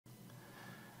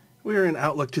We're in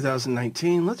Outlook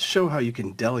 2019. Let's show how you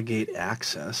can delegate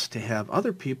access to have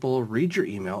other people read your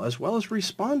email as well as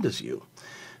respond as you.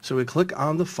 So we click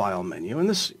on the File menu, and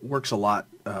this works a lot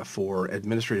for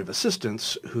administrative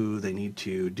assistants who they need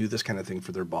to do this kind of thing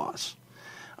for their boss.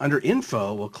 Under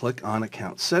Info, we'll click on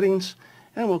Account Settings,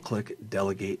 and we'll click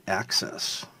Delegate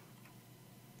Access.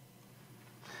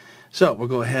 So we'll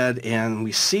go ahead and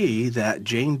we see that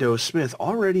Jane Doe Smith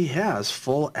already has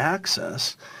full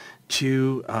access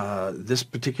to this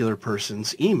particular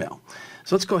person's email.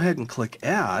 So let's go ahead and click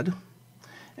Add,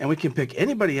 and we can pick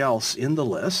anybody else in the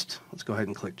list. Let's go ahead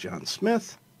and click John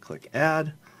Smith, click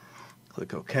Add,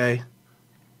 click OK.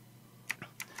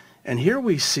 And here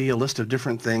we see a list of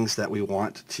different things that we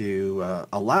want to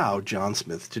allow John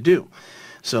Smith to do.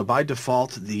 So by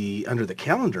default, under the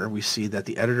calendar, we see that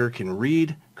the editor can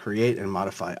read, create, and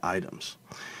modify items.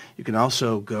 You can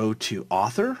also go to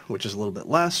Author, which is a little bit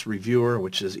less, Reviewer,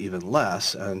 which is even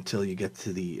less, until you get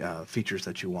to the features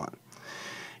that you want.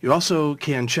 You also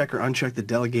can check or uncheck the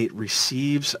delegate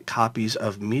receives copies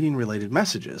of meeting-related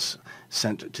messages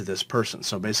sent to this person.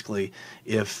 So basically,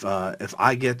 if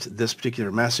I get this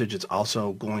particular message, it's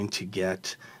also going to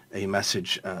get a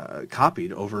message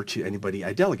copied over to anybody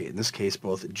I delegate, in this case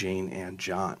both Jane and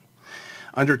John.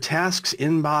 Under Tasks,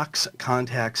 Inbox,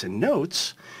 Contacts, and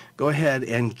Notes, go ahead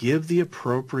and give the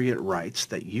appropriate rights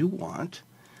that you want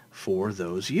for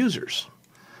those users.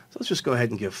 So let's just go ahead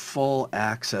and give full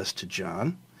access to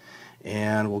John,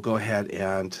 and we'll go ahead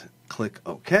and click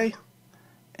OK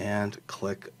and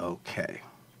click OK.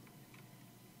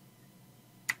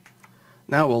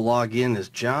 Now we'll log in as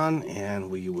John, and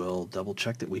we will double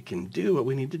check that we can do what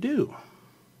we need to do.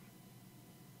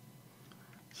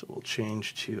 So we'll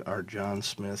change to our John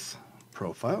Smith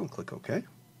profile and click OK.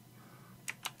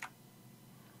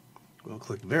 We'll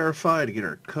click Verify to get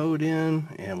our code in,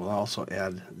 and we'll also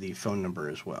add the phone number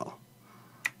as well.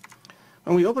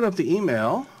 When we open up the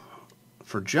email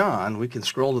for John, we can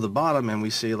scroll to the bottom and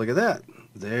we see, look at that.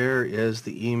 There is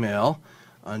the email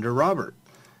under Robert.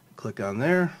 Click on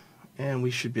there, and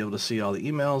we should be able to see all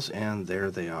the emails, and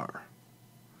there they are.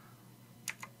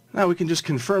 Now we can just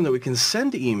confirm that we can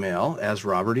send email as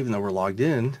Robert, even though we're logged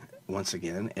in, once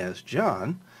again, as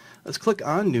John. Let's click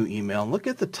on New Email and look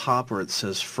at the top where it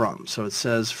says From. So it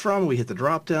says From, we hit the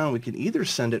drop down, we can either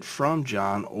send it from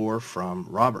John or from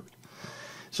Robert.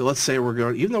 So let's say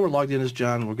even though we're logged in as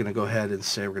John, we're going to go ahead and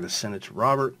say we're going to send it to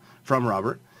Robert, from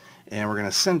Robert, and we're going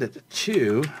to send it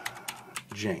to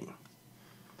Jane.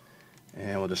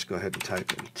 And we'll just go ahead and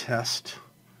type in test,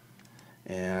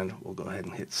 and we'll go ahead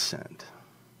and hit send.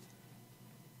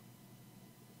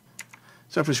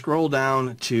 So if we scroll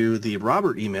down to the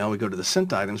Robert email, we go to the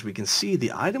sent items, we can see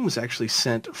the item was actually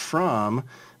sent from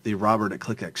the Robert at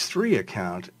ClickX3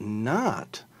 account,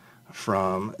 not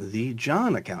from the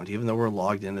John account, even though we're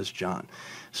logged in as John.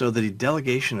 So the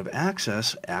delegation of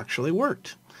access actually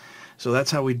worked. So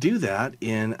that's how we do that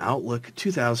in Outlook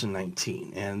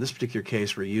 2019. And in this particular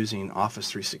case, we're using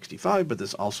Office 365, but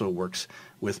this also works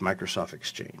with Microsoft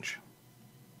Exchange.